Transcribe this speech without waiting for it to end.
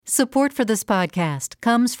Support for this podcast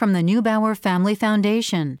comes from the Neubauer Family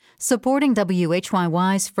Foundation, supporting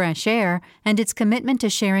WHYY's Fresh Air and its commitment to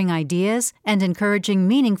sharing ideas and encouraging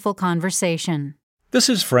meaningful conversation. This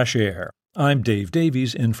is Fresh Air. I'm Dave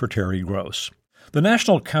Davies in for Terry Gross. The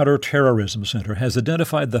National Counterterrorism Center has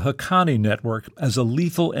identified the Haqqani Network as a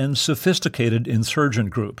lethal and sophisticated insurgent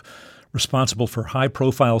group, responsible for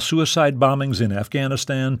high-profile suicide bombings in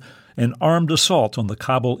Afghanistan and armed assault on the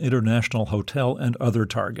Kabul International Hotel and other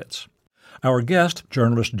targets. Our guest,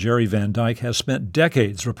 journalist Jerry Van Dyke, has spent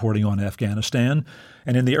decades reporting on Afghanistan,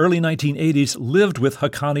 and in the early 1980s lived with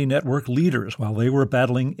Haqqani Network leaders while they were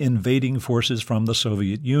battling invading forces from the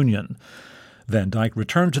Soviet Union. Van Dyke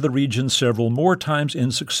returned to the region several more times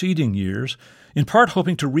in succeeding years, in part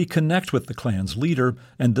hoping to reconnect with the clan's leader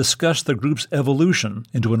and discuss the group's evolution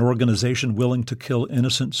into an organization willing to kill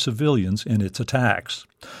innocent civilians in its attacks.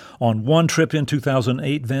 On one trip in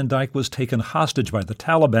 2008, Van Dyke was taken hostage by the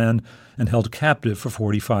Taliban and held captive for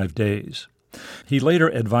 45 days. He later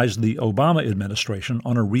advised the Obama administration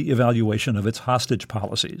on a re-evaluation of its hostage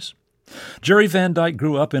policies. Jerry Van Dyke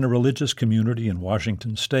grew up in a religious community in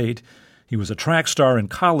Washington state. He was a track star in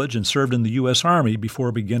college and served in the U.S. Army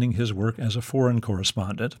before beginning his work as a foreign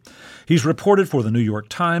correspondent. He's reported for the New York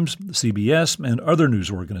Times, CBS, and other news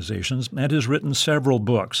organizations, and has written several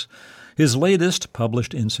books. His latest,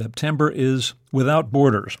 published in September, is Without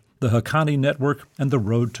Borders, the Haqqani Network and the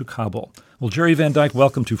Road to Kabul. Well, Jerry Van Dyke,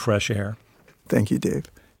 welcome to Fresh Air. Thank you, Dave.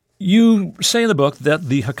 You say in the book that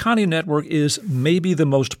the Haqqani Network is maybe the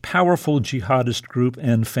most powerful jihadist group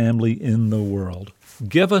and family in the world.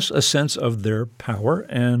 Give us a sense of their power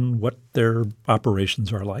and what their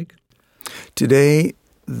operations are like. Today,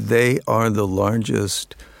 they are the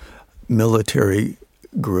largest military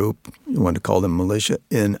group, you want to call them militia,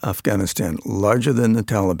 in Afghanistan, larger than the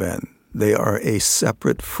Taliban. They are a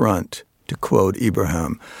separate front, to quote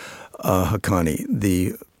Ibrahim Haqqani,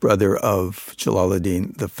 the brother of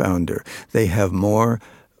Jalaluddin, the founder. They have more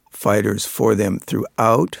fighters for them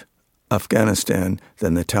throughout Afghanistan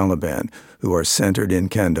than the Taliban, who are centered in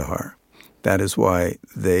Kandahar. That is why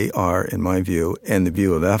they are, in my view, and the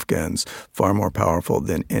view of Afghans, far more powerful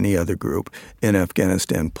than any other group in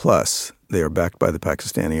Afghanistan. Plus, they are backed by the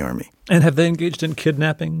Pakistani army. And have they engaged in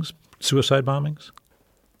kidnappings, suicide bombings?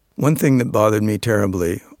 One thing that bothered me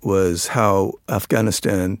terribly was how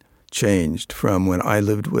Afghanistan changed from when I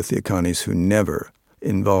lived with the Haqqanis, who never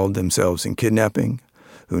involved themselves in kidnapping,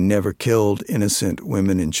 who never killed innocent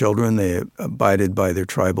women and children. They abided by their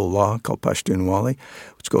tribal law called Pashtunwali,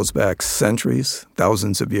 which goes back centuries,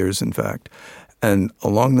 thousands of years, in fact. And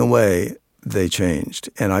along the way, they changed.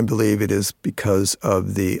 And I believe it is because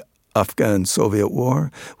of the Afghan-Soviet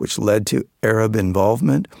War, which led to Arab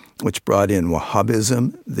involvement, which brought in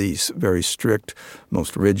Wahhabism, the very strict,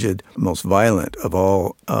 most rigid, most violent of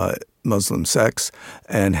all Muslim sects,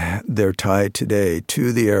 and they're tied today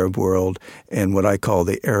to the Arab world, and what I call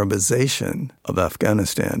the Arabization of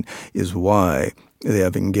Afghanistan is why they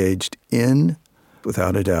have engaged in,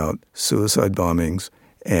 without a doubt, suicide bombings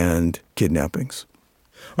and kidnappings.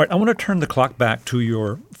 All right, I want to turn the clock back to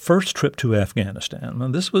your first trip to Afghanistan. Now,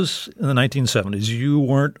 this was in the 1970s. You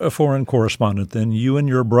weren't a foreign correspondent then. You and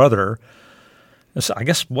your brother, I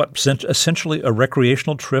guess, essentially a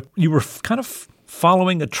recreational trip. You were kind of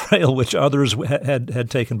following a trail which others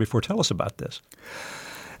had taken before. Tell us about this.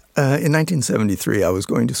 In 1973, I was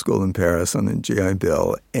going to school in Paris on the GI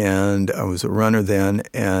Bill, and I was a runner then,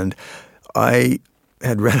 and I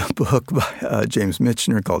had read a book by James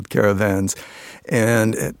Michener called Caravans,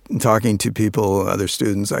 and talking to people, other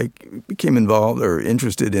students, I became involved or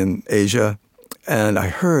interested in Asia. And I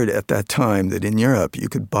heard at that time that in Europe you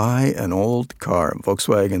could buy an old car,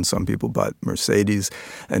 Volkswagen, some people bought Mercedes,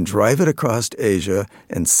 and drive it across Asia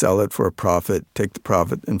and sell it for a profit, take the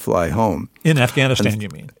profit, and fly home. In Afghanistan, you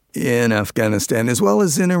mean? In Afghanistan, as well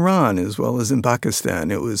as in Iran, as well as in Pakistan.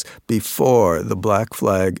 It was before the black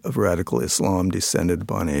flag of radical Islam descended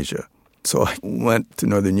upon Asia. So I went to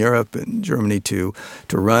Northern Europe and Germany to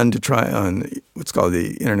run, to try on what's called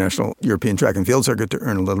the International European Track and Field Circuit to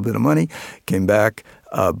earn a little bit of money. Came back,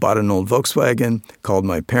 bought an old Volkswagen, called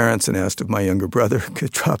my parents and asked if my younger brother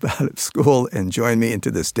could drop out of school and join me. And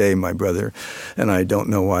to this day, my brother and I don't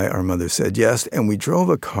know why our mother said yes. And we drove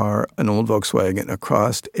a car, an old Volkswagen,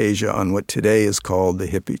 across Asia on what today is called the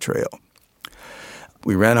Hippie Trail.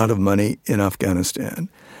 We ran out of money in Afghanistan.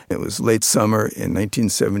 It was late summer in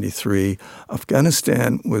 1973.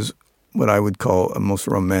 Afghanistan was what I would call a most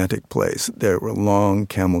romantic place. There were long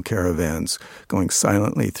camel caravans going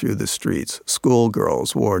silently through the streets.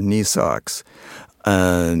 Schoolgirls wore knee socks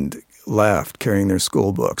and laughed, carrying their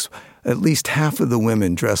school books. at least half of the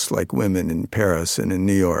women dressed like women in Paris and in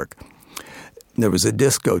New York. There was a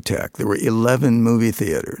discotheque. There were 11 movie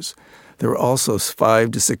theaters. There were also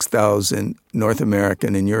 5,000 to 6,000 North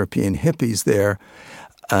American and European hippies there.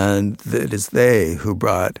 And it is they who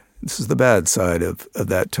brought, this is the bad side of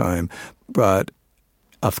that time, brought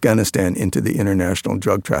Afghanistan into the international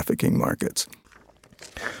drug trafficking markets.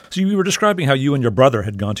 So you were describing how you and your brother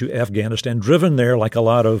had gone to Afghanistan, driven there like a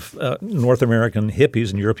lot of North American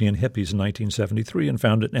hippies and European hippies in 1973, and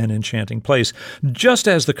found it an enchanting place, just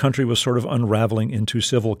as the country was sort of unraveling into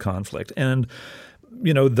civil conflict. And,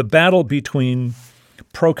 you know, the battle between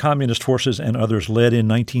pro-communist forces and others led in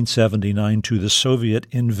 1979 to the Soviet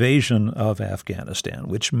invasion of Afghanistan,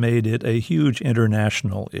 which made it a huge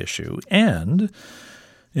international issue. And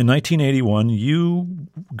in 1981, you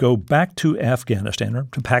go back to Afghanistan, or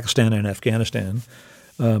to Pakistan and Afghanistan,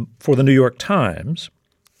 for the New York Times.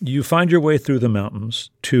 You find your way through the mountains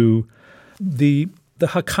to the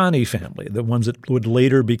Haqqani family, the ones that would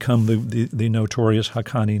later become the notorious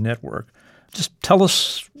Haqqani network. Just tell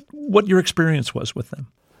us what your experience was with them.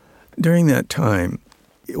 During that time,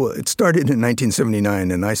 well, it started in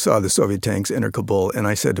 1979, and I saw the Soviet tanks enter Kabul, and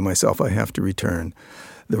I said to myself, I have to return.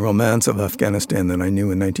 The romance of Afghanistan that I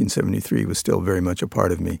knew in 1973 was still very much a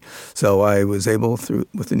part of me. So I was able,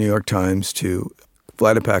 with the New York Times, to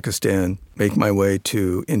fly to Pakistan, make my way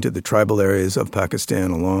into the tribal areas of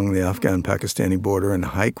Pakistan along the Afghan-Pakistani border, and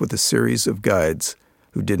hike with a series of guides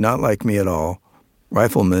who did not like me at all,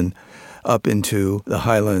 riflemen, up into the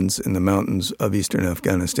highlands and the mountains of eastern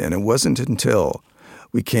Afghanistan. It wasn't until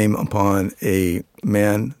we came upon a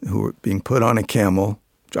man who was being put on a camel,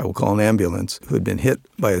 which I will call an ambulance, who had been hit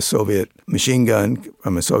by a Soviet machine gun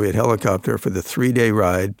from a Soviet helicopter for the 3-day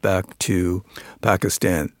ride back to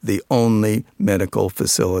Pakistan, the only medical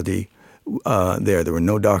facility there. There were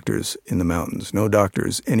no doctors in the mountains, no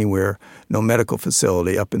doctors anywhere, no medical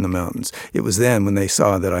facility up in the mountains. It was then when they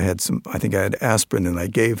saw that I think I had aspirin, and I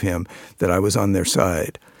gave him, that I was on their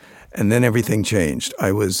side. And then everything changed.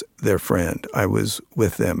 I was their friend. I was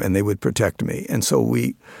with them, and they would protect me. And so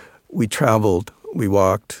we traveled. We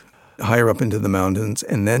walked higher up into the mountains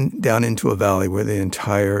and then down into a valley where the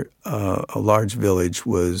entire, a large village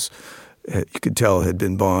was, you could tell, had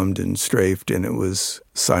been bombed and strafed, and it was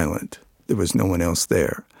silent. There was no one else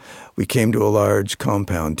there. We came to a large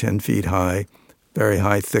compound, 10 feet high, very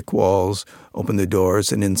high, thick walls, opened the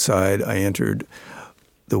doors, and inside I entered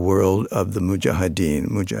the world of the Mujahideen.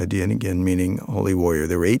 Mujahideen, again, meaning holy warrior.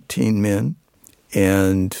 There were 18 men,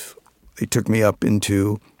 and they took me up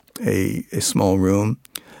into a small room,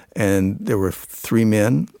 and there were 3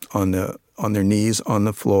 men on their knees on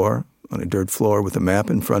the floor, on a dirt floor with a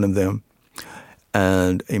map in front of them.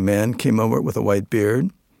 And a man came over with a white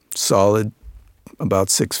beard, solid,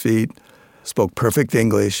 about 6 feet, spoke perfect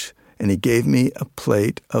English, and he gave me a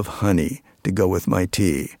plate of honey to go with my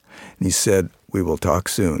tea. And he said, "We will talk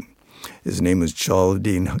soon." His name was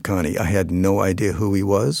Jalaluddin Haqqani. I had no idea who he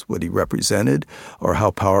was, what he represented, or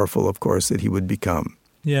how powerful, of course, that he would become.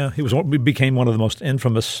 Yeah, he became one of the most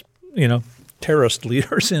infamous, terrorist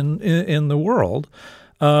leaders in the world.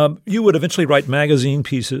 You would eventually write magazine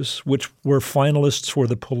pieces, which were finalists for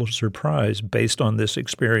the Pulitzer Prize based on this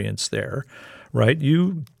experience there, right?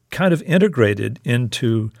 You kind of integrated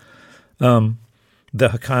into the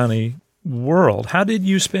Haqqani world. How did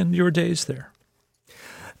you spend your days there?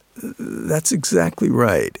 That's exactly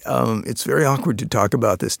right. It's very awkward to talk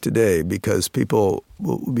about this today because people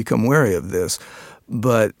will become wary of this.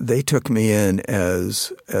 But they took me in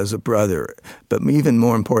as a brother. But even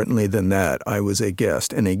more importantly than that, I was a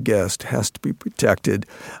guest, and a guest has to be protected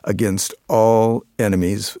against all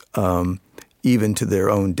enemies, even to their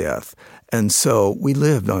own death. And so we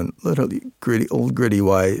lived on literally old gritty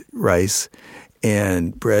white rice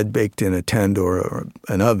and bread baked in a tandoor or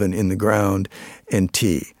an oven in the ground, and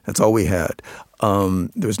tea. That's all we had.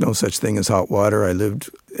 There was no such thing as hot water. I lived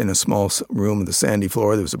in a small room with a sandy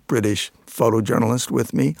floor. There was a British photojournalist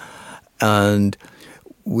with me, and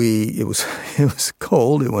it was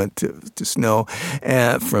cold. It went to snow,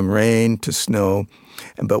 from rain to snow.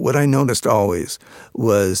 But what I noticed always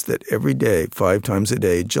was that every day, 5 times a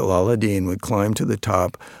day, Jalaluddin would climb to the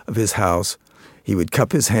top of his house. He would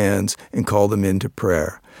cup his hands and call them into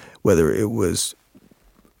prayer, whether it was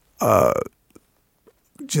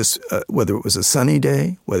whether it was a sunny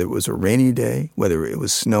day, whether it was a rainy day, whether it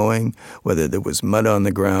was snowing, whether there was mud on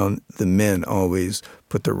the ground. The men always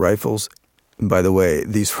put their rifles. And by the way,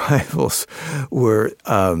 these rifles were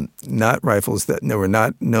not rifles there were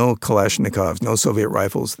no Kalashnikovs, no Soviet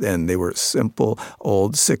rifles then. They were simple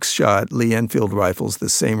old 6-shot Lee Enfield rifles, the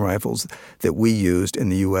same rifles that we used in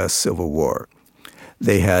the U.S. Civil War.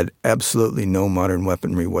 They had absolutely no modern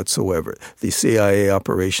weaponry whatsoever. The CIA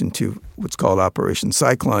operation to what's called Operation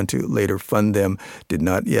Cyclone to later fund them did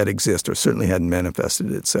not yet exist, or certainly hadn't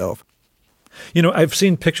manifested itself. You know, I've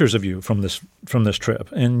seen pictures of you from this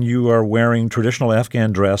trip, and you are wearing traditional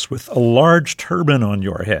Afghan dress with a large turban on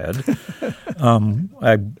your head.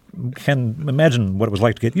 I can imagine what it was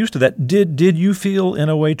like to get used to that. Did you feel in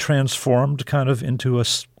a way transformed kind of into a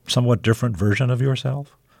somewhat different version of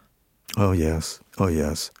yourself? Oh, yes. Oh,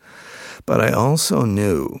 yes. But I also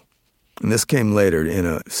knew, and this came later in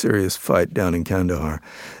a serious fight down in Kandahar,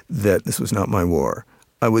 that this was not my war.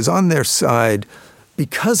 I was on their side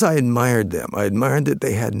because I admired them. I admired that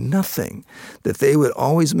they had nothing, that they would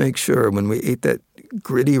always make sure when we ate that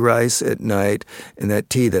gritty rice at night and that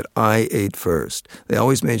tea that I ate first. They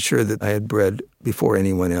always made sure that I had bread before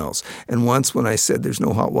anyone else. And once when I said there's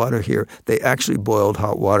no hot water here, they actually boiled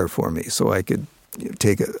hot water for me so I could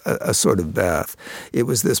take a sort of bath. It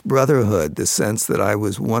was this brotherhood, this sense that I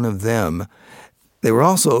was one of them. They were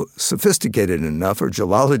also sophisticated enough, or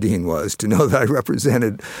Jalaluddin was, to know that I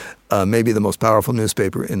represented maybe the most powerful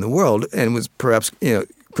newspaper in the world and was perhaps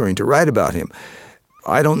going to write about him.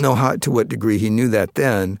 I don't know to what degree he knew that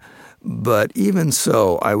then, but even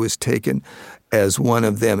so, I was taken as one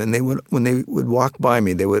of them. And when they would walk by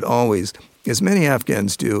me, they would always, as many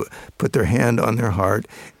Afghans do, put their hand on their heart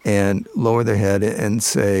and lower their head and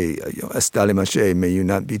say, Astali Mashe, may you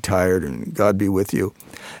not be tired and God be with you.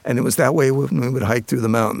 And it was that way when we would hike through the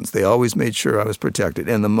mountains. They always made sure I was protected.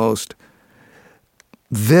 And the most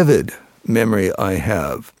vivid memory I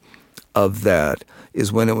have of that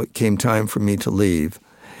is when it came time for me to leave.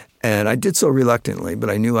 And I did so reluctantly, but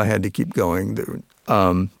I knew I had to keep going.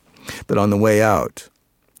 But on the way out,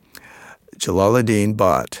 Jalaluddin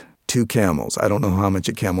bought 2 camels. I don't know how much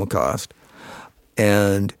a camel cost.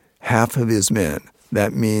 And half of his men,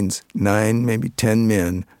 that means 9, maybe 10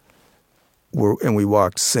 men, and we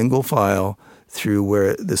walked single file through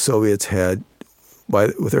where the Soviets had,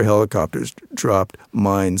 with their helicopters, dropped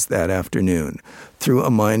mines that afternoon, through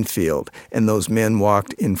a minefield, and those men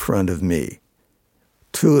walked in front of me.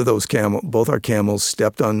 2 of those both our camels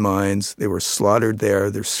stepped on mines. They were slaughtered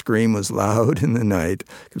there. Their scream was loud in the night,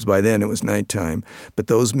 because by then it was nighttime. But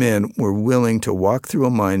those men were willing to walk through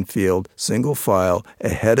a minefield, single file,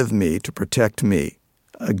 ahead of me to protect me,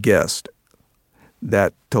 a guest.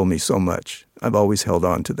 That told me so much. I've always held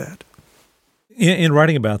on to that. In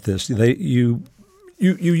writing about this, you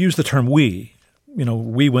use the term we.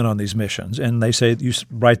 We went on these missions, and they say, you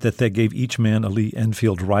write that they gave each man a Lee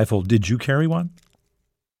Enfield rifle. Did you carry one?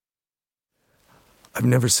 I've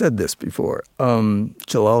never said this before.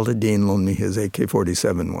 Jalaluddin loaned me his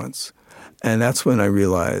AK-47 once, and that's when I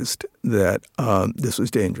realized that this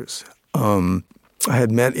was dangerous. I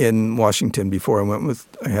had met in Washington before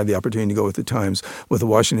I had the opportunity to go with the Times, with the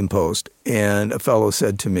Washington Post, and a fellow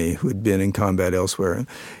said to me who had been in combat elsewhere,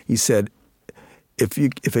 he said, if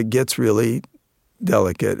it gets really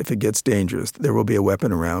delicate, if it gets dangerous, there will be a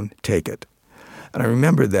weapon around, take it. And I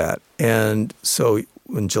remember that. And so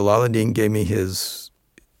when Jalaluddin gave me his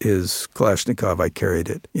Kalashnikov, I carried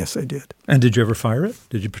it. Yes, I did. And did you ever fire it?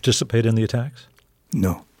 Did you participate in the attacks?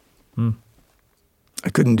 No. I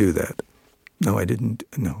couldn't do that. No, I didn't.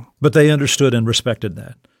 No. But they understood and respected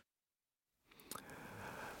that.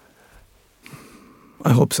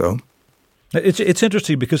 I hope so. It's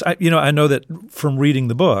interesting because I know that from reading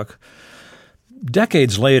the book,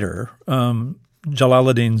 decades later,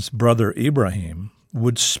 Jalaluddin's brother Ibrahim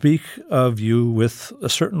would speak of you with a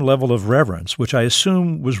certain level of reverence, which I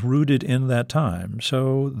assume was rooted in that time.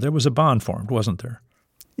 So there was a bond formed, wasn't there?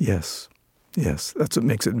 Yes. That's what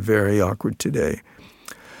makes it very awkward today.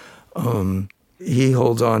 He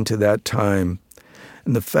holds on to that time.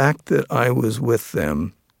 And the fact that I was with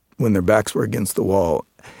them when their backs were against the wall,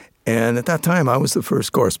 and at that time I was the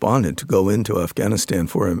first correspondent to go into Afghanistan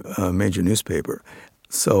for a major newspaper.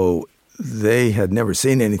 So they had never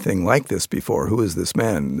seen anything like this before. Who is this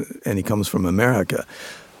man? And he comes from America.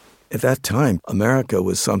 At that time, America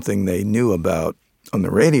was something they knew about on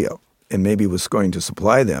the radio and maybe was going to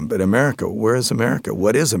supply them. But America, where is America?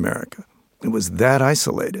 What is America? It was that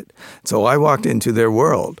isolated. So I walked into their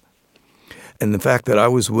world. And the fact that I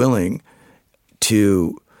was willing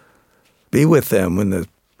to be with them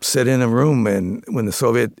sit in a room and when the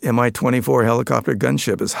Soviet Mi-24 helicopter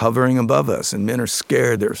gunship is hovering above us and men are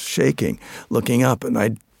scared, they're shaking, looking up.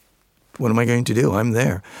 And what am I going to do? I'm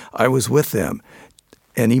there. I was with them.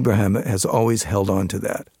 And Ibrahim has always held on to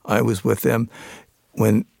that. I was with them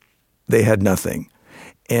when they had nothing.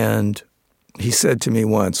 And he said to me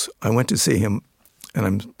once, I went to see him, and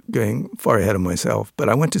I'm going far ahead of myself, but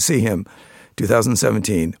I went to see him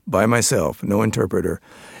 2017, by myself, no interpreter,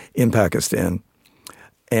 in Pakistan.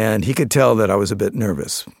 And he could tell that I was a bit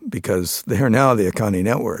nervous because they are now the Haqqani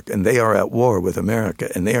Network, and they are at war with America,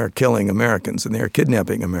 and they are killing Americans, and they are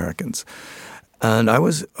kidnapping Americans. And I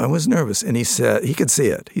was nervous, and he said he could see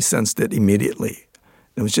it. He sensed it immediately.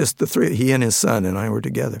 It was just the three, he and his son and I were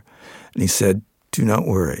together. And he said, "Do not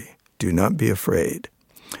worry. Do not be afraid.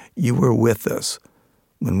 You were with us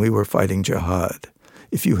when we were fighting jihad.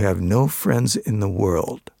 If you have no friends in the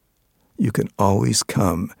world, you can always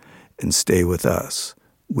come and stay with us.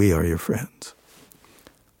 We are your friends."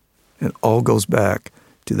 And it all goes back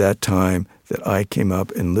to that time that I came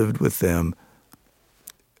up and lived with them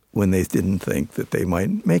when they didn't think that they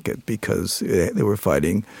might make it because they were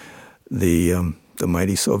fighting the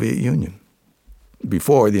mighty Soviet Union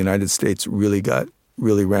before the United States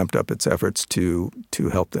really ramped up its efforts to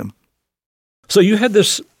help them. So you had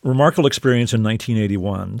this remarkable experience in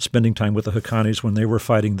 1981, spending time with the Haqqanis when they were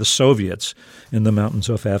fighting the Soviets in the mountains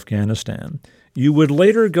of Afghanistan. You would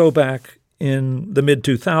later go back in the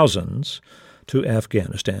mid-2000s to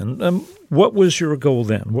Afghanistan. What was your goal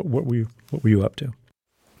then? What were you up to?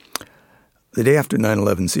 The day after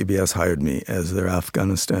 9/11, CBS hired me as their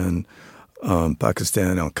Afghanistan,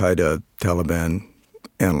 Pakistan, Al-Qaeda, Taliban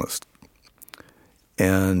analyst.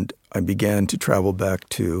 And I began to travel back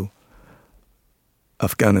to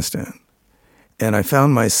Afghanistan. And I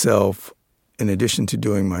found myself, in addition to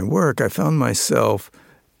doing my work, I found myself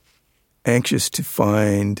anxious to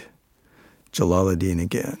find Jalaluddin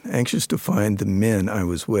again, anxious to find the men I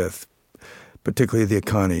was with, particularly the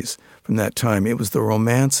Haqqanis from that time. It was the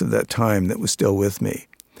romance of that time that was still with me.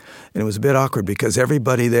 And it was a bit awkward because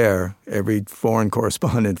everybody there, every foreign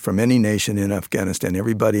correspondent from any nation in Afghanistan,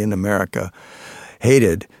 everybody in America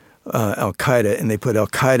hated Al-Qaeda, and they put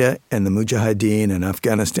Al-Qaeda and the Mujahideen and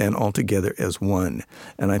Afghanistan all together as one.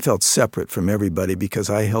 And I felt separate from everybody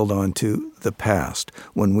because I held on to the past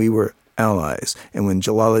when we were allies and when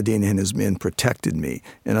Jalaluddin and his men protected me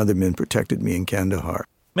and other men protected me in Kandahar.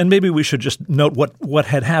 And maybe we should just note what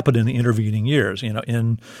had happened in the intervening years. You know,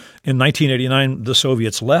 in 1989, the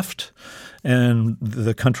Soviets left, and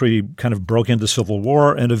the country kind of broke into civil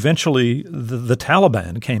war, and eventually the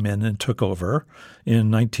Taliban came in and took over in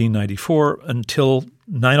 1994 until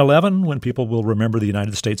 9/11, when people will remember the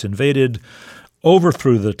United States invaded,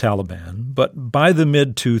 overthrew the Taliban. But by the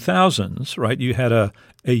mid-2000s, right, you had a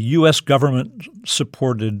U.S.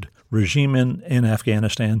 government-supported regime in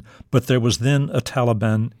Afghanistan, but there was then a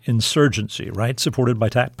Taliban insurgency, right, supported by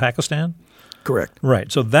Pakistan? Correct. Right.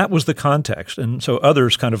 So that was the context. And so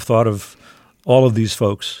others kind of thought of all of these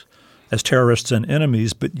folks as terrorists and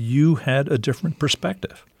enemies, but you had a different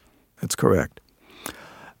perspective. That's correct.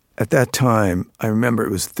 At that time, I remember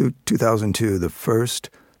it was 2002, the first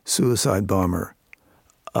suicide bomber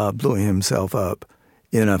blew himself up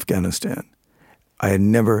in Afghanistan. I had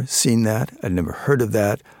never seen that. I'd never heard of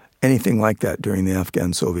that, anything like that during the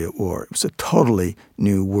Afghan-Soviet War. It was a totally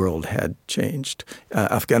new world had changed.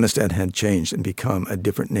 Afghanistan had changed and become a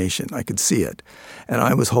different nation. I could see it. And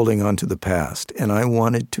I was holding on to the past. And I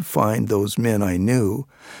wanted to find those men I knew,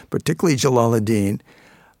 particularly Jalaluddin,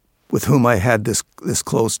 with whom I had this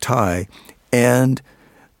close tie, and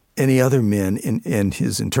any other men in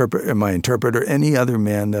his my interpreter, any other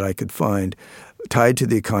man that I could find tied to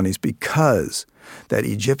the Haqqanis, because that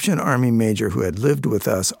Egyptian army major who had lived with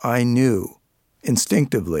us, I knew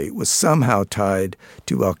instinctively was somehow tied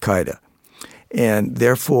to Al-Qaeda. And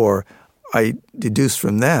therefore, I deduced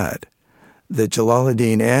from that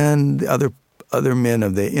Jalaluddin and the other men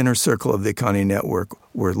of the inner circle of the Haqqani network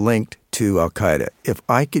were linked to Al-Qaeda. If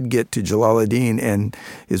I could get to Jalaluddin and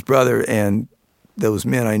his brother and those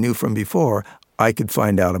men I knew from before, I could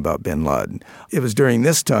find out about bin Laden. It was during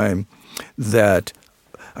this time that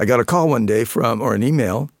I got a call one day or an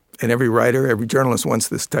email, and every writer, every journalist wants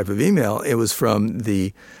this type of email. It was from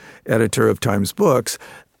the editor of Times Books,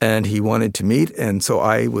 and he wanted to meet. And so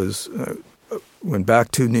I went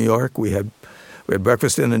back to New York. We had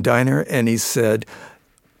breakfast in a diner, and he said,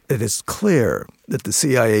 "It is clear that the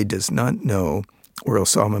CIA does not know where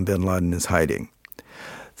Osama bin Laden is hiding.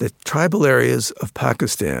 The tribal areas of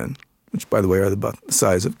Pakistan, which, by the way, are about the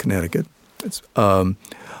size of Connecticut,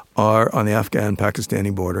 are on the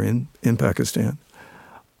Afghan-Pakistani border in Pakistan,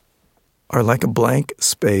 are like a blank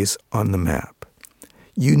space on the map.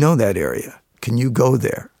 You know that area. Can you go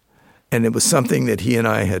there?" And it was something that he and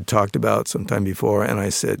I had talked about sometime before, and I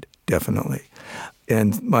said, definitely.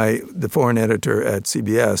 And the foreign editor at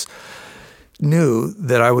CBS knew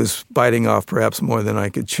that I was biting off perhaps more than I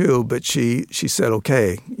could chew, but she said,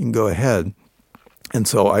 okay, you can go ahead. And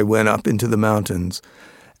so I went up into the mountains,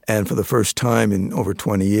 And for the first time in over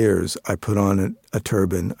 20 years, I put on a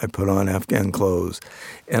turban, I put on Afghan clothes,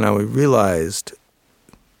 and I realized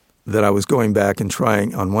that I was going back and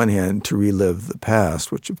trying, on one hand, to relive the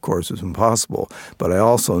past, which of course was impossible, but I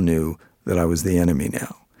also knew that I was the enemy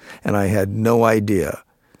now. And I had no idea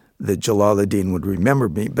that Jalaluddin would remember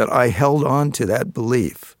me, but I held on to that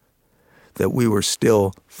belief that we were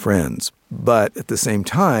still friends. But at the same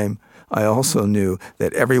time, I also knew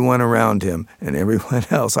that everyone around him and everyone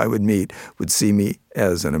else I would meet would see me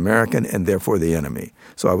as an American and therefore the enemy.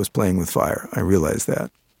 So I was playing with fire. I realized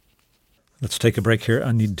that. Let's take a break here.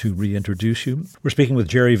 I need to reintroduce you. We're speaking with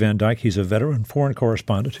Jerry Van Dyke. He's a veteran foreign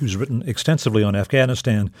correspondent who's written extensively on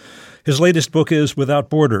Afghanistan. His latest book is Without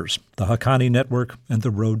Borders, The Haqqani Network and the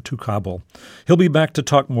Road to Kabul. He'll be back to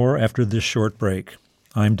talk more after this short break.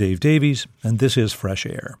 I'm Dave Davies, and this is Fresh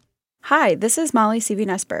Air. Hi, this is Molly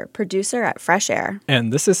Seavey-Nesper, producer at Fresh Air.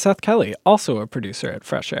 And this is Seth Kelly, also a producer at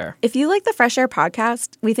Fresh Air. If you like the Fresh Air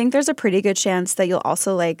podcast, we think there's a pretty good chance that you'll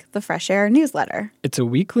also like the Fresh Air newsletter. It's a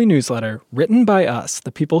weekly newsletter written by us,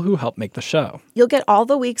 the people who help make the show. You'll get all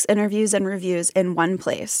the week's interviews and reviews in one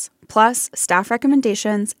place, plus staff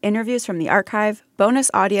recommendations, interviews from the archive, bonus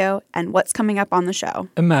audio, and what's coming up on the show.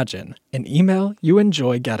 Imagine an email you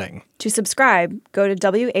enjoy getting. To subscribe, go to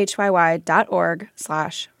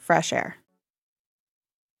whyy.org/Fresh Air.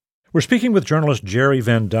 We're speaking with journalist Jerry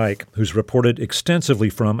Van Dyke, who's reported extensively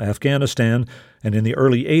from Afghanistan and in the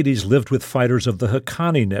early 80s lived with fighters of the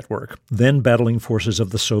Haqqani Network, then battling forces of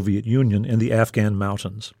the Soviet Union in the Afghan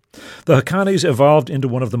mountains. The Haqqanis evolved into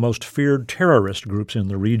one of the most feared terrorist groups in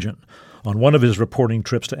the region. On one of his reporting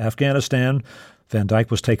trips to Afghanistan, Van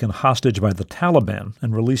Dyke was taken hostage by the Taliban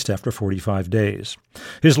and released after 45 days.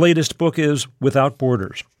 His latest book is Without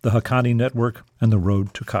Borders, The Haqqani Network and the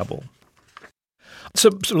Road to Kabul. So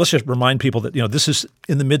let's just remind people that, this is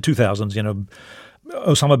in the mid-2000s.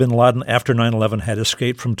 Osama bin Laden, after 9/11, had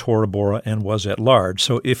escaped from Tora Bora and was at large.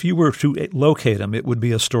 So if you were to locate him, it would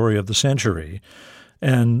be a story of the century.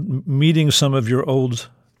 And meeting some of your old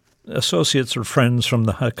associates or friends from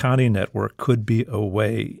the Haqqani Network could be a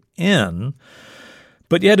way in.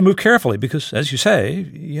 But you had to move carefully because, as you say,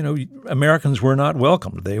 Americans were not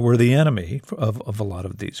welcomed. They were the enemy of a lot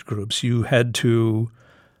of these groups. You had to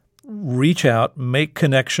reach out, make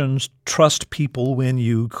connections, trust people when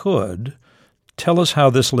you could. Tell us how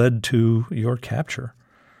this led to your capture.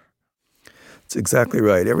 It's exactly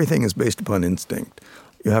right. Everything is based upon instinct.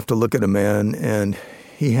 You have to look at a man, and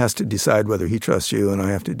he has to decide whether he trusts you, and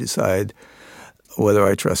I have to decide whether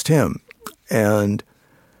I trust him. And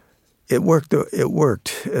it worked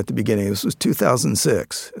at the beginning. This was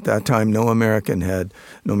 2006. At that time, no American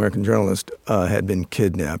journalist had been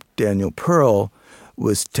kidnapped. Daniel Pearl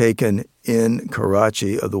was taken in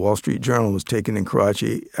Karachi, the Wall Street Journal was taken in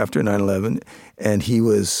Karachi after 9/11, and he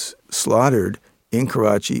was slaughtered in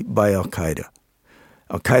Karachi by al-Qaeda.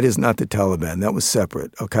 Al-Qaeda is not the Taliban. That was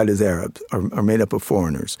separate. Al-Qaeda's Arabs are made up of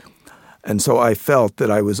foreigners. And so I felt that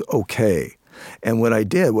I was okay. And what I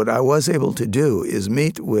was able to do is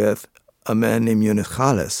meet with a man named Yunus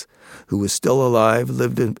Khalis, who was still alive,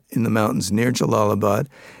 lived in the mountains near Jalalabad.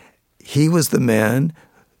 He was the man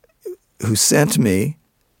who sent me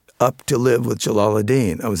up to live with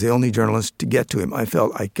Jalaluddin. I was the only journalist to get to him. I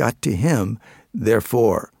felt I got to him,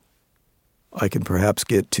 therefore I can perhaps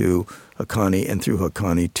get to Haqqani and through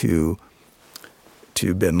Haqqani to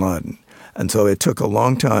bin Laden. And so it took a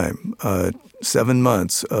long time, 7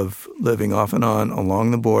 months of living off and on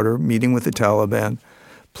along the border, meeting with the Taliban,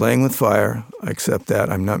 playing with fire. I accept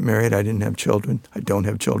that. I'm not married. I didn't have children. I don't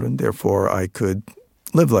have children. Therefore, I could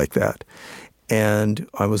live like that. And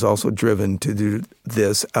I was also driven to do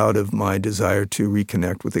this out of my desire to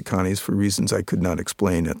reconnect with the Haqqanis for reasons I could not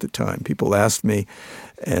explain at the time. People asked me,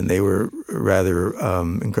 and they were rather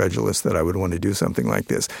incredulous that I would want to do something like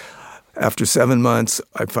this. After 7 months,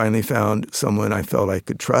 I finally found someone I felt I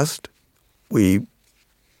could trust. We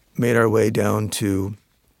made our way down to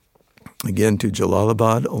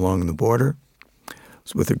Jalalabad along the border. I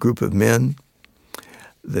was with a group of men.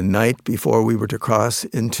 The night before we were to cross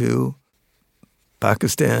into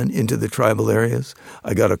Pakistan, into the tribal areas,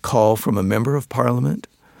 I got a call from a member of parliament,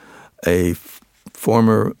 a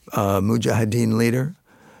former Mujahideen leader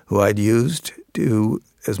who I'd used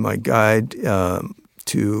as my guide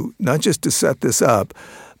to not just to set this up,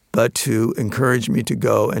 but to encourage me to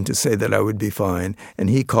go and to say that I would be fine. And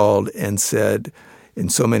he called and said in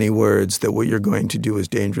so many words that what you're going to do is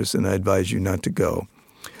dangerous and I advise you not to go.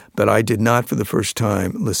 But I did not, for the first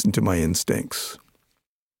time, listen to my instincts.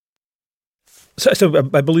 So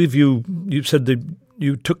I believe you said that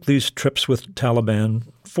you took these trips with Taliban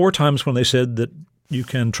 4 times when they said that you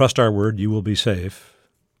can trust our word, you will be safe.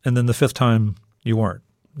 And then the fifth time you weren't.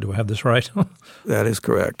 Do I have this right? That is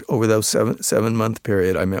correct. Over those seven-month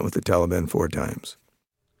period, I met with the Taliban 4 times.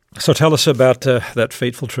 So tell us about that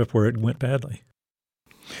fateful trip where it went badly.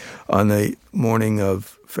 On the morning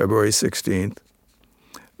of February 16th,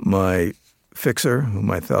 my fixer, whom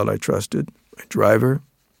I thought I trusted, my driver,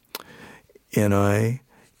 and I,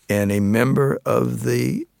 and a member of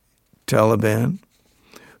the Taliban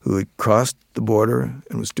who had crossed the border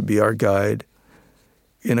and was to be our guide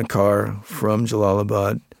in a car from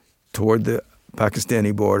Jalalabad toward the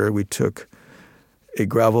Pakistani border. We took a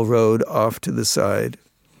gravel road off to the side.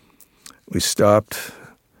 We stopped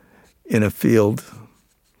in a field.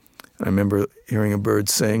 I remember hearing a bird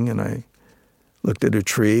sing, and I looked at a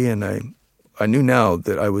tree, and I knew now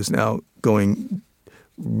that I was now going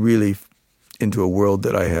really into a world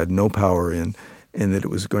that I had no power in, and that it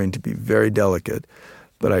was going to be very delicate,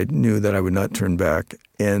 but I knew that I would not turn back.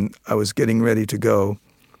 And I was getting ready to go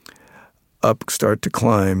up, start to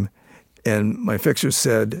climb, and my fixer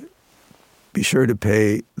said, "Be sure to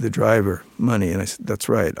pay the driver money." And I said, "That's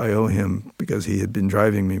right, I owe him," because he had been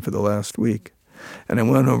driving me for the last week. And I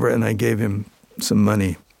went over and I gave him some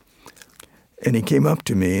money. And he came up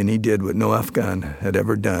to me and he did what no Afghan had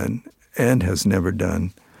ever done and has never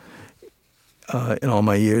done in all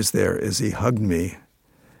my years there, is he hugged me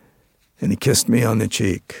and he kissed me on the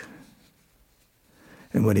cheek.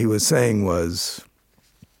 And what he was saying was,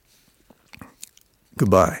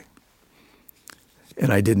 "Goodbye."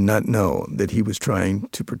 And I did not know that he was trying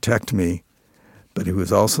to protect me, but he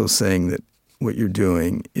was also saying that what you're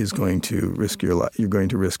doing is going to risk your life. You're going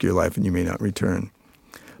to risk your life and you may not return.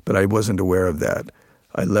 But I wasn't aware of that.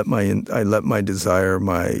 I let my desire,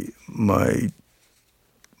 my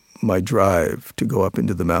drive to go up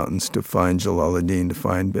into the mountains to find Jalaluddin, to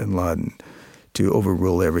find bin Laden, to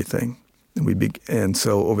overrule everything. And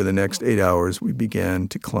so over the next 8 hours, we began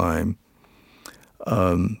to climb.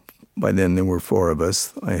 By then, there were 4 of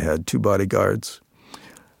us. I had 2 bodyguards.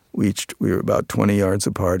 We were about 20 yards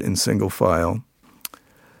apart in single file.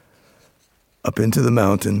 Up into the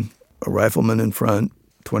mountain, a rifleman in front,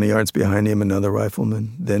 20 yards behind him, another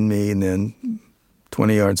rifleman, then me, and then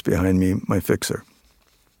 20 yards behind me, my fixer.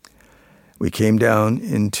 We came down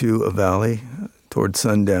into a valley toward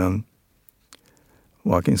sundown,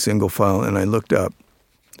 walking single file, and I looked up,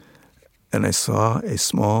 and I saw a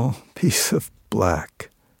small piece of black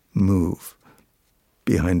move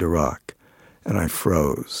behind a rock, and I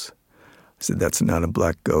froze. I said, "That's not a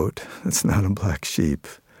black goat. That's not a black sheep."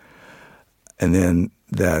 And then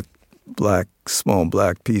that small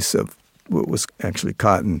black piece of what was actually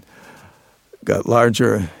cotton got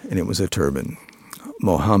larger, and it was a turban.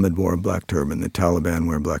 Mohammed wore a black turban. The Taliban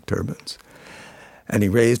wear black turbans. And he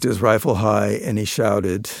raised his rifle high, and he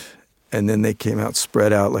shouted, and then they came out,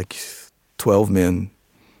 spread out like 12 men,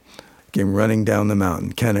 came running down the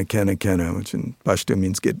mountain, "Kenna, Kenna, Kenna," which in Pashto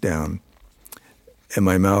means get down. And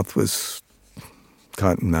my mouth was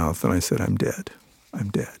cotton mouth, and I said, "I'm dead. I'm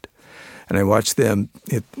dead." And I watched them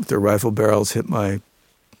hit their rifle barrels, go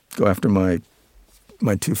after my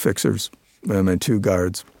 2 fixers, my 2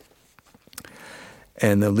 guards.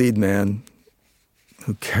 And the lead man,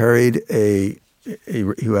 who carried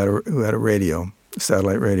who had a radio, a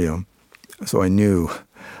satellite radio, so I knew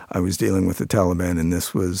I was dealing with the Taliban, and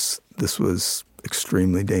this was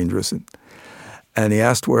extremely dangerous. And he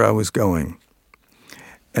asked where I was going.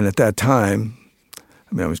 And at that time,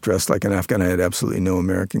 I was dressed like an Afghan. I had absolutely no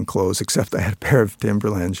American clothes, except I had a pair of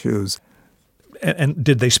Timberland shoes. And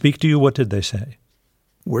did they speak to you? What did they say?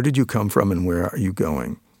 "Where did you come from and where are you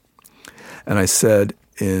going?" And I said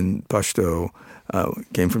in Pashto,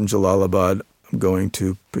 came from Jalalabad, I'm going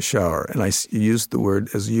to Peshawar. And I used the word,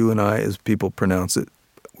 as you and I, as people pronounce it,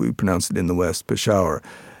 we pronounce it in the West, Peshawar.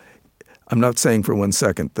 I'm not saying for 1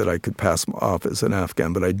 second that I could pass off as an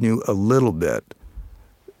Afghan, but I knew a little bit.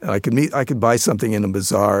 I could buy something in a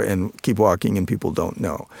bazaar and keep walking and people don't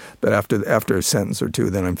know. But after a sentence or 2,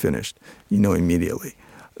 then I'm finished. You know immediately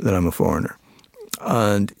that I'm a foreigner.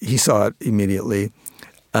 And he saw it immediately,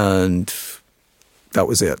 and that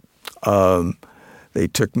was it. They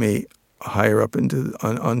took me higher up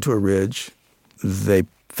onto a ridge. They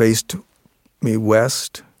faced me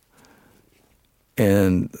west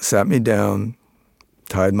and sat me down,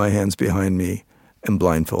 tied my hands behind me, and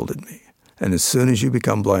blindfolded me. And as soon as you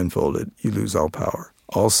become blindfolded, you lose all power,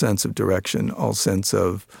 all sense of direction, all sense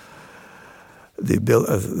of the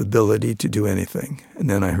ability to do anything. And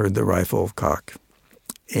then I heard the rifle cock.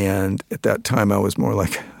 And at that time, I was more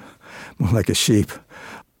like a sheep.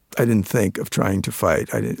 I didn't think of trying to fight.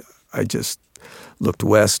 I just looked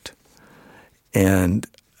west, and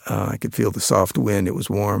I could feel the soft wind. It was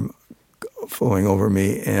warm. flowing over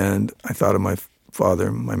me, and I thought of my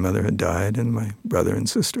father. My mother had died, and my brother and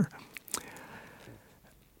sister.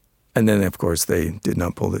 And then, of course, they did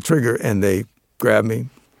not pull the trigger, and they grabbed me,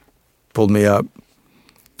 pulled me up,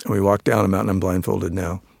 and we walked down a mountain. I'm blindfolded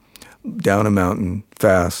now. Down a mountain,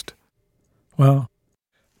 fast. Well,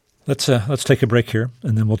 let's take a break here,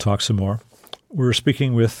 and then we'll talk some more. We're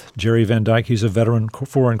speaking with Jerry Van Dyke. He's a veteran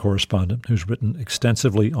foreign correspondent who's written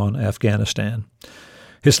extensively on Afghanistan.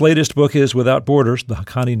 His latest book is Without Borders, The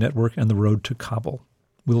Haqqani Network and the Road to Kabul.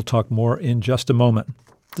 We'll talk more in just a moment.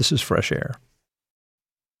 This is Fresh Air.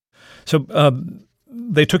 So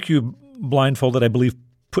they took you blindfolded, I believe,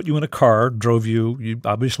 put you in a car, drove you. You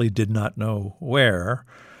obviously did not know where.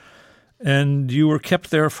 And you were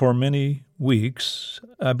kept there for many weeks.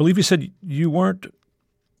 I believe you said you weren't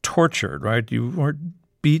tortured, right? You weren't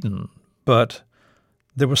beaten, but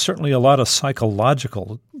there was certainly a lot of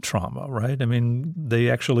psychological trauma, right? I mean, they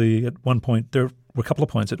actually, at one point, there were a couple of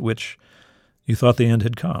points at which you thought the end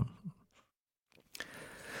had come.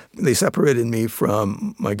 They separated me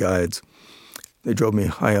from my guides. They drove me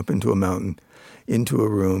high up into a mountain, into a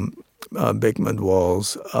room, baked mud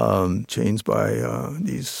walls, chains by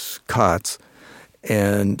these cots,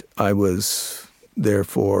 and I was there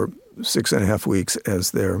for 6.5 weeks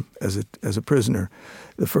as a prisoner.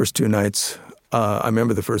 The first 2 nights, I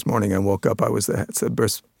remember the first morning I woke up. It's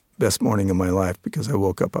the best morning of my life because I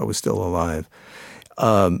woke up, I was still alive.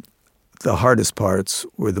 The hardest parts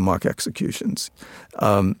were the mock executions.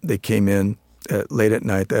 They came in late at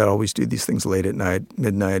night. They always do these things late at night,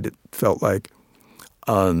 midnight. It felt like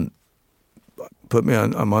put me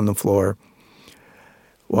on. I'm on the floor.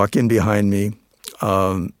 Walk in behind me,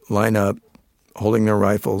 line up, holding their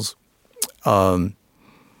rifles. And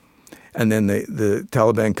then the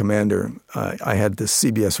Taliban commander, I had this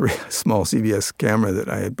small CBS camera that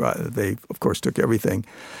I had brought. They, of course, took everything.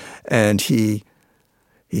 And he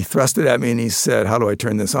thrust it at me and he said, "How do I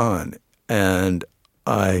turn this on?" And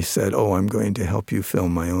I said, "Oh, I'm going to help you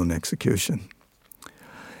film my own execution."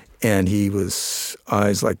 And he was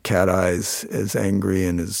eyes like cat eyes, as angry,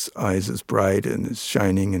 and his eyes as bright and as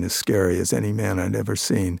shining and as scary as any man I'd ever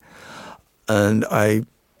seen. And I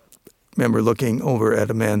remember looking over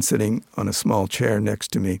at a man sitting on a small chair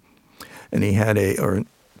next to me, and he had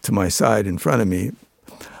to my side in front of me,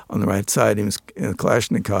 on the right side, he was in a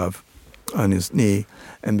Kalashnikov on his knee,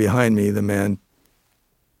 and behind me the man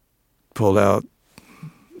pulled out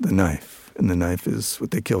the knife. And the knife is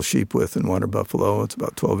what they kill sheep with in water buffalo. It's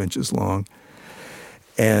about 12 inches long.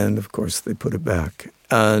 And, of course, they put it back.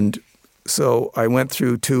 And so I went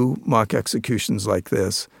through 2 mock executions like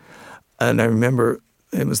this. And I remember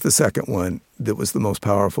it was the second one that was the most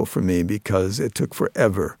powerful for me because it took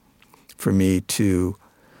forever for me to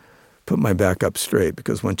put my back up straight.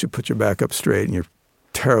 Because once you put your back up straight and you're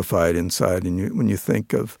terrified inside, and when you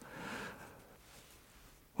think of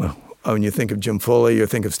Jim Foley, you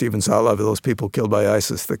think of Stephen Sotlov, those people killed by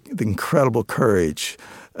ISIS, the incredible courage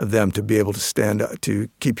of them to be able to stand up, to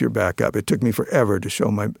keep your back up. It took me forever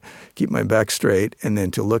to keep my back straight and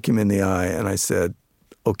then to look him in the eye. And I said,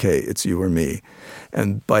 "Okay, it's you or me."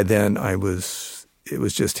 And by then it was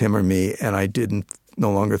just him or me. And I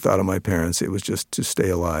no longer thought of my parents. It was just to stay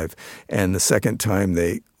alive. And the second time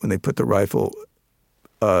when they put the rifle,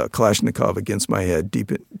 Kalashnikov against my head,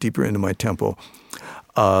 deeper into my temple,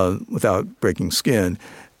 without breaking skin.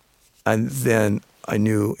 And then I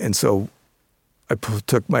knew, and so I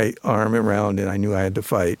took my arm around and I knew I had to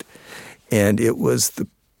fight. And it was the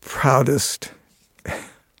proudest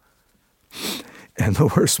and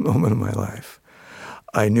the worst moment of my life.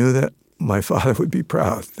 I knew that my father would be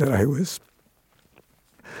proud that I was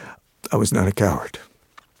not a coward.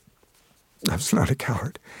 I was not a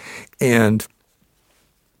coward. And,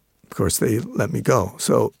 of course, they let me go.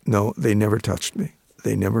 So, no, they never touched me.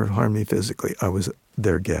 They never harmed me physically. I was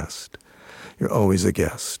their guest. You're always a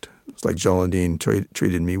guest. It's like Jalaldin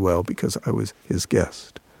treated me well because I was his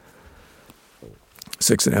guest.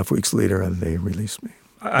 6.5 weeks later, they released me.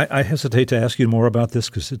 I hesitate to ask you more about this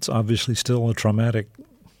because it's obviously still a traumatic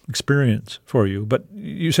experience for you. But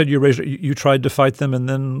you said you tried to fight them,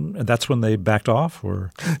 and that's when they backed off,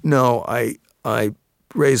 or? No, I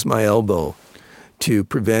raised my elbow to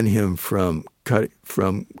prevent him from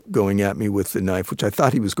going at me with the knife, which I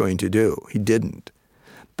thought he was going to do. He didn't.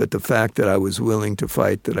 But the fact that I was willing to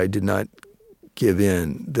fight, that I did not give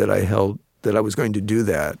in, that I was going to do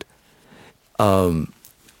that,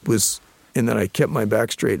 and then I kept my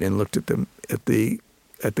back straight and looked at the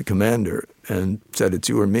commander and said, "It's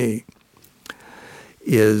you or me,"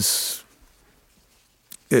 yes,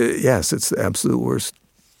 it's the absolute worst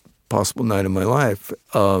possible night of my life,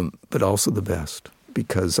 but also the best,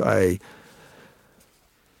 because I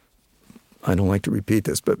I don't like to repeat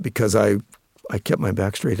this, but because I kept my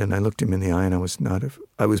back straight and I looked him in the eye and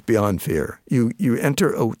I was beyond fear. You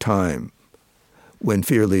enter a time when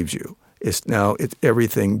fear leaves you.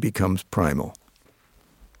 Everything becomes primal.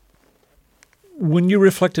 When you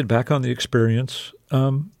reflected back on the experience,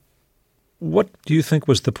 what do you think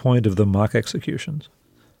was the point of the mock executions?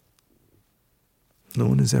 No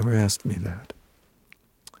one has ever asked me that.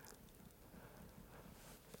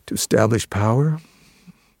 To establish power,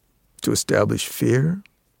 to establish fear,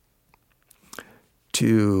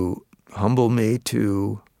 to humble me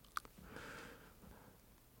to,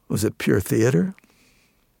 was it pure theater?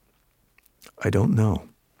 I don't know.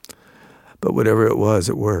 But whatever it was,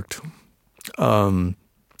 it worked.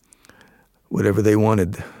 Whatever they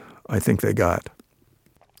wanted, I think they got.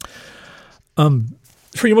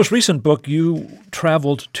 For your most recent book, you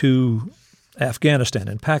traveled to Afghanistan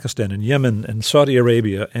and Pakistan and Yemen and Saudi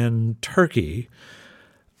Arabia and Turkey,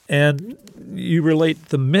 and you relate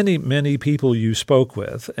the many, many people you spoke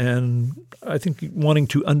with, and I think wanting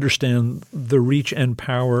to understand the reach and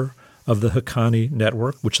power of the Haqqani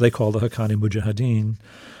network, which they call the Haqqani Mujahideen.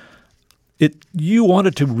 You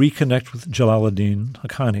wanted to reconnect with Jalaluddin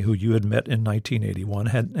Haqqani, who you had met in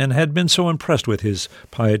 1981, and had been so impressed with his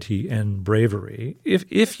piety and bravery.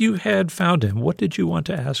 If you had found him, what did you want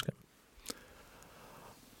to ask him?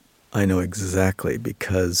 I know exactly,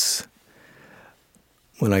 because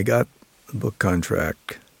when I got the book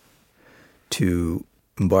contract to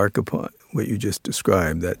embark upon what you just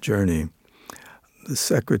described, that journey, the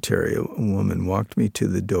secretary, a woman, walked me to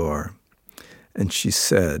the door, and she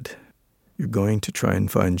said, "You're going to try and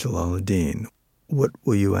find Jalaluddin. What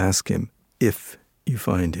will you ask him if you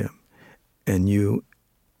find him?" And you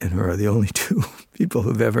and her are the only two people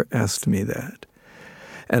who've ever asked me that.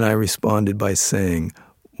 And I responded by saying,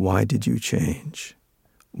 "Why did you change?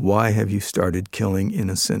 Why have you started killing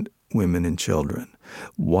innocent women and children?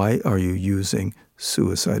 Why are you using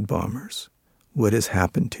suicide bombers? What has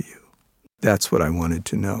happened to you?" That's what I wanted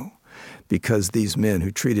to know, because these men who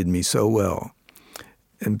treated me so well,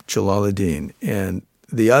 and Jalaluddin and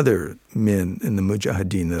the other men in the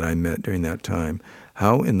Mujahideen that I met during that time,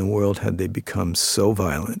 how in the world had they become so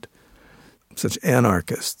violent, such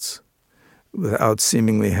anarchists, without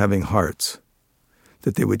seemingly having hearts,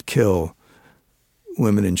 that they would kill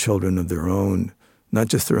women and children of their own, not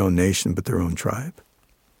just their own nation, but their own tribe,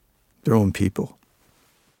 their own people.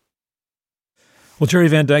 Well, Jerry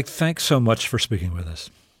Van Dyke, thanks so much for speaking with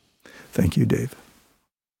us. Thank you, Dave.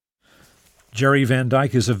 Jerry Van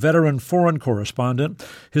Dyke is a veteran foreign correspondent.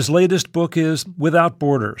 His latest book is Without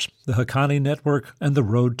Borders, The Haqqani Network and the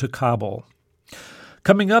Road to Kabul.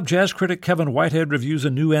 Coming up, jazz critic Kevin Whitehead reviews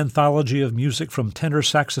a new anthology of music from tenor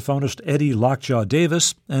saxophonist Eddie Lockjaw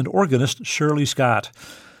Davis and organist Shirley Scott.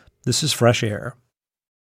 This is Fresh Air.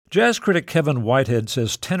 Jazz critic Kevin Whitehead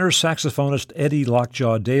says tenor saxophonist Eddie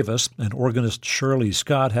Lockjaw Davis and organist Shirley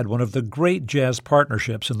Scott had one of the great jazz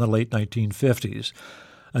partnerships in the late 1950s.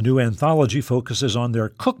 A new anthology focuses on their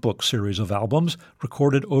cookbook series of albums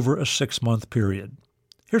recorded over a 6-month period.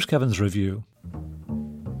 Here's Kevin's review.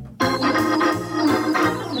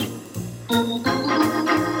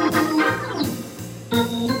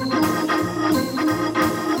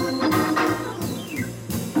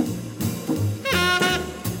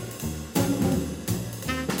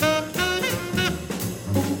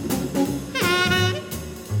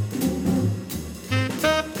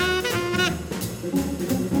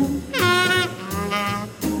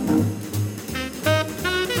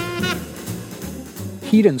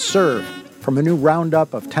 Heat and Serve, from a new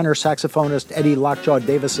roundup of tenor saxophonist Eddie Lockjaw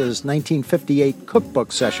Davis's 1958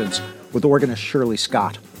 cookbook sessions with organist Shirley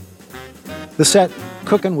Scott. The set,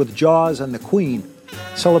 Cookin' with Jaws and the Queen,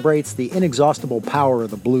 celebrates the inexhaustible power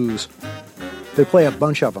of the blues. They play a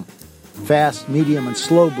bunch of them, fast, medium, and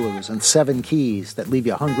slow blues in 7 keys that leave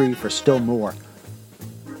you hungry for still more.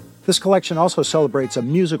 This collection also celebrates a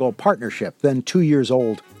musical partnership then 2 years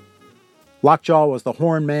old. Lockjaw was the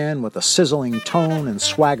horn man with a sizzling tone and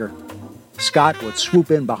swagger. Scott would swoop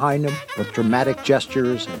in behind him with dramatic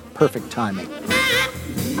gestures and perfect timing.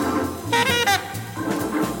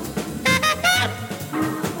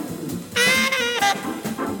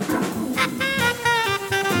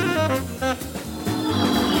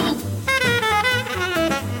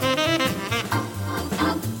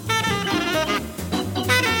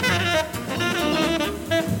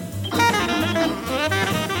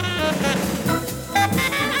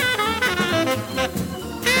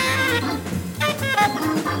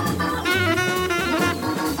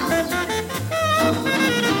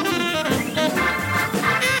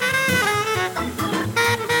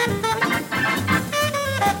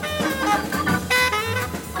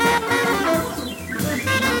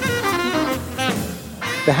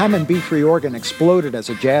 The Hammond B3 organ exploded as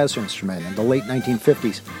a jazz instrument in the late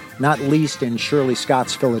 1950s, not least in Shirley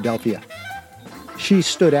Scott's Philadelphia. She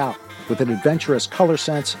stood out with an adventurous color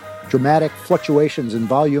sense, dramatic fluctuations in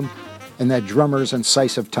volume, and that drummer's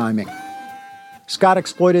incisive timing. Scott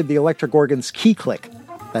exploited the electric organ's key click,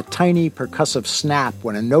 that tiny percussive snap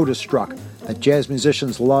when a note is struck that jazz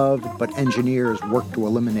musicians loved but engineers worked to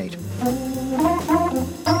eliminate.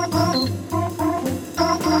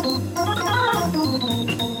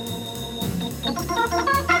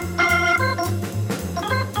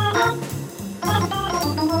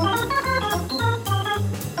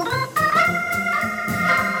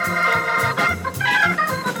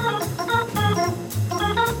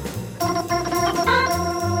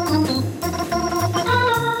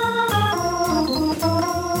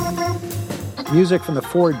 Music from the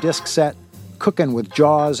 4-disc set, Cookin' with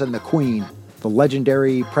Jaws and the Queen, the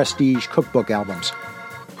legendary Prestige cookbook albums.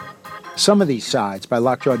 Some of these sides by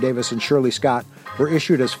Lockjaw Davis and Shirley Scott were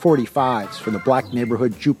issued as 45s for the black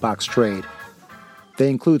neighborhood jukebox trade. They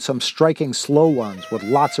include some striking slow ones with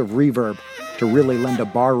lots of reverb to really lend a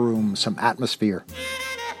barroom some atmosphere.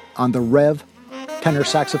 On the rev, tenor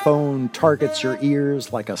saxophone targets your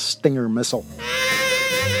ears like a Stinger missile.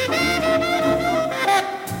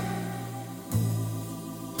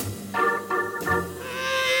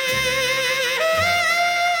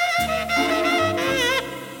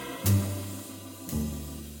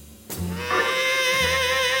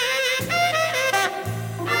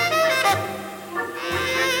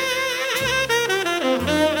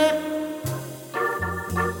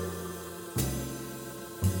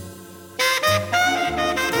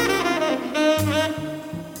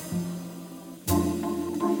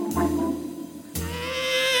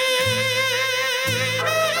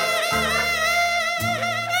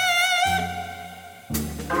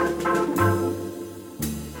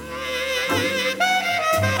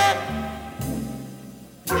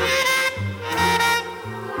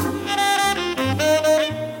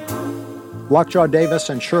 Lockjaw Davis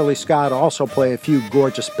and Shirley Scott also play a few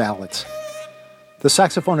gorgeous ballads. The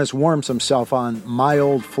saxophonist warms himself on My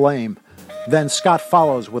Old Flame. Then Scott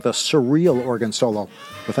follows with a surreal organ solo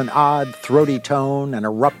with an odd, throaty tone and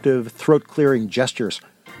eruptive, throat-clearing gestures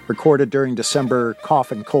recorded during December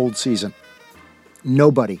cough and cold season.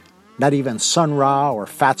 Nobody, not even Sun Ra or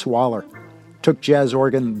Fats Waller, took jazz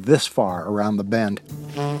organ this far around the bend.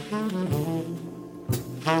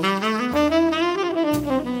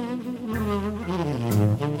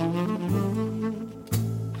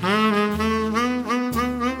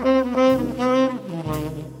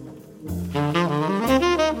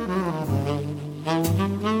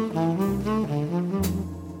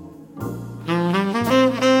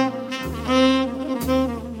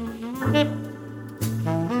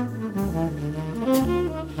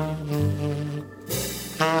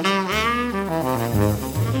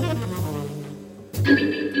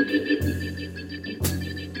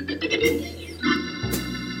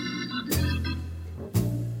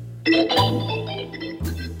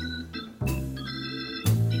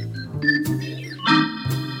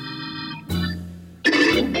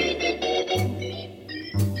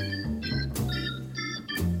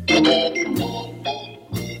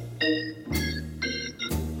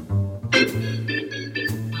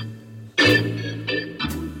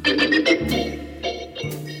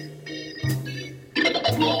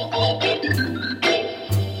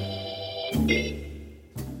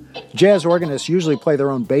 Jazz organists usually play their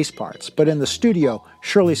own bass parts, but in the studio,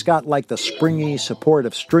 Shirley Scott liked the springy support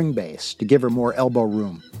of string bass to give her more elbow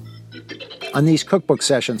room. On these cookbook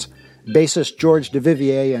sessions, bassist George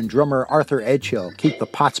DeVivier and drummer Arthur Edgehill keep the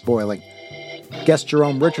pots boiling. Guest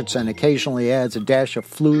Jerome Richardson occasionally adds a dash of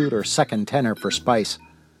flute or second tenor for spice.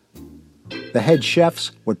 The head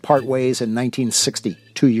chefs would part ways in 1960,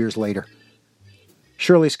 2 years later.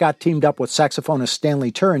 Shirley Scott teamed up with saxophonist Stanley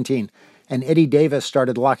Turrentine, and Eddie Davis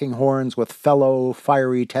started locking horns with fellow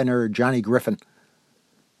fiery tenor Johnny Griffin.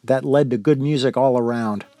 That led to good music all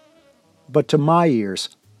around. But to my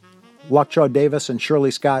ears, Lockjaw Davis and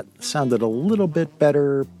Shirley Scott sounded a little bit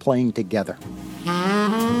better playing together.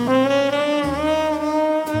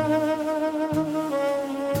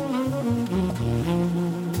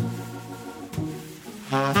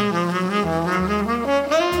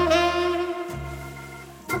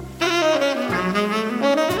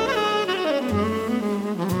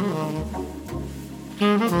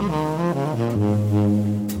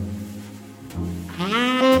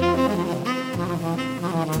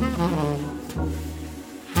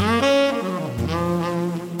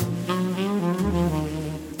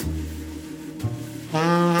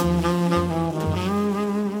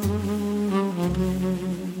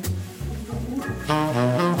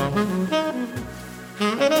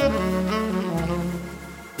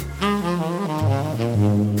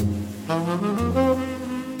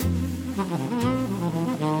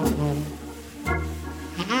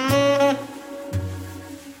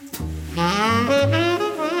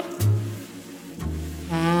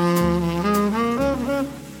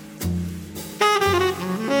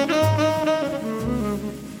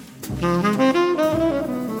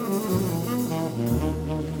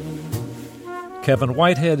 Kevin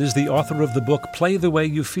Whitehead is the author of the book Play the Way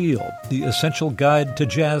You Feel, the essential guide to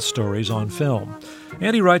jazz stories on film.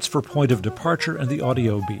 And he writes for Point of Departure and The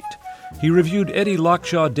Audio Beat. He reviewed Eddie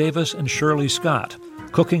Lockjaw Davis and Shirley Scott,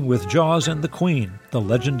 Cooking with Jaws and the Queen, the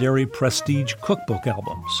legendary Prestige cookbook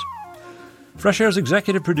albums. Fresh Air's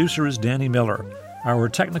executive producer is Danny Miller. Our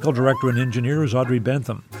technical director and engineer is Audrey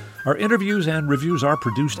Bentham. Our interviews and reviews are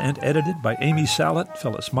produced and edited by Amy Salet,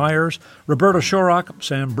 Phyllis Myers, Roberta Shorrock,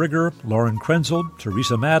 Sam Brigger, Lauren Krenzel,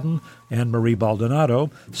 Teresa Madden, Anne-Marie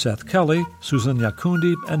Baldonado, Seth Kelly, Susan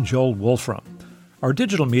Yakundi, and Joel Wolfram. Our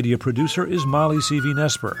digital media producer is Molly C.V.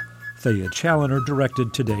 Nesper. Thea Challoner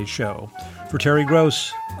directed today's show. For Terry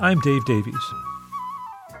Gross, I'm Dave Davies.